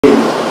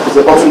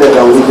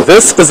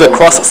This is a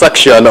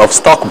cross-section of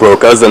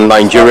stockbrokers in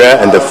Nigeria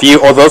and a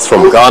few others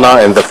from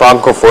Ghana and the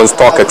Francophone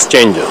stock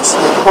exchanges.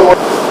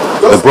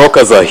 The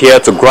brokers are here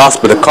to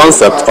grasp the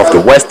concept of the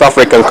West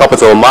African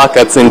Capital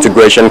Markets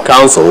Integration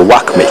Council,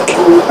 WACMIC.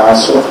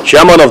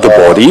 Chairman of the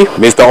body,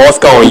 Mr.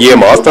 Oscar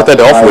Onyema,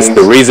 started off with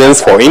the reasons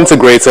for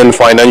integrating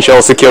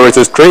financial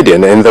securities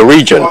trading in the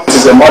region. It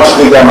is a much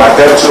bigger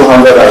market,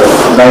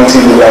 290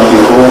 million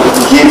people,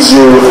 gives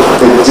you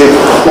a deep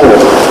pool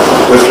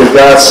with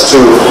regards to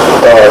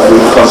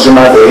the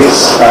consumer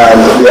base and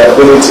the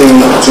ability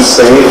to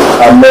save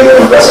and make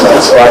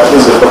investments, or at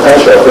least the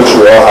potential which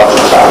we all have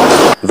to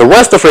tap. The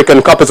West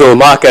African capital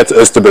market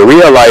is to be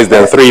realized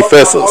in 3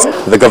 phases.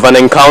 The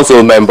governing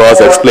council members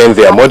explain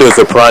their modus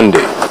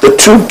operandi. The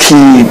 2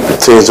 key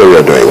things that we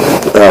are doing.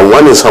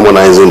 One is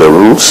harmonizing the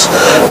rules,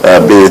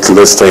 be it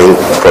listing,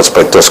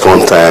 prospectus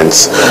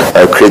contents,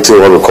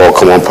 creating what we call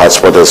common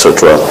passport,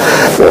 etc.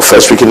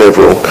 First week in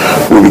April,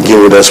 we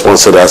begin with the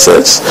sponsored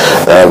assets.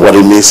 What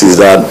it means is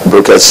that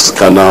brokers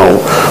can now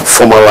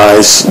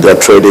formalize their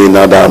trading in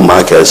other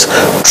markets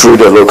through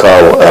the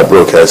local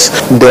brokers.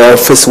 The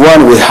phase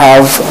 1, we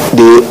have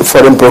the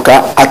foreign broker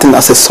acting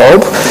as a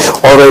sub.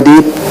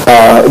 Already,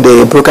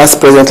 the brokers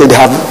presently they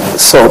have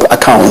sub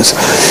accounts.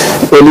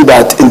 Only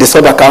that in the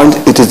sub account,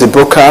 it is the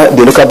broker,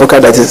 the local broker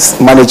that is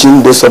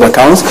managing those sub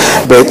accounts.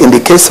 But in the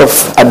case of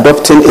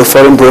adopting a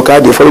foreign broker,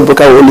 the foreign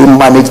broker will only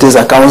manage those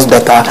accounts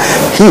that are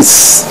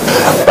his.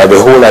 But the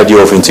whole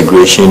idea of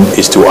integration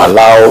is to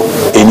allow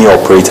any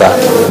operator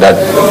that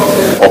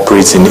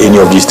operates in any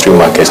of these 3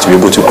 markets to be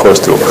able to cross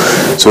through.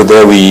 So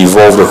there we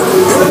evolve the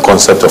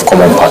concept of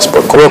common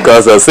passport.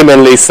 Brokers are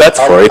seemingly set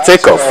for a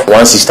takeoff.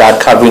 Once you start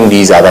covering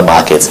these other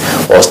markets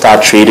or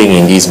start trading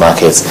in these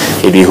markets,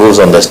 it behoves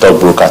on the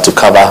stockbroker to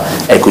cover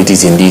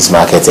equities in these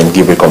markets and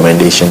give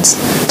recommendations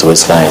to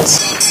his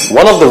clients.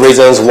 One of the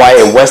reasons why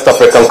a West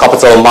African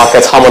capital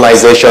market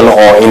harmonization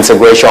or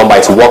integration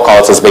might work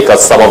out is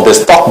because some of the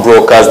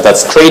stockbrokers that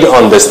trade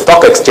on the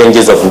stock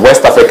exchanges of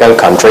West African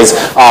countries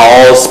are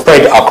all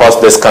spread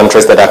across these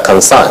countries that are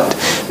concerned.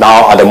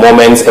 Now, at the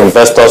moment,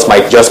 investors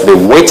might just be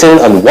waiting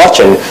and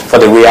watching for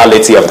the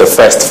reality of the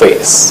first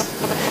phase.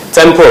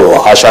 Tempo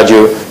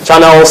Ashaju,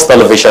 Channels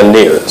Television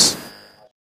News.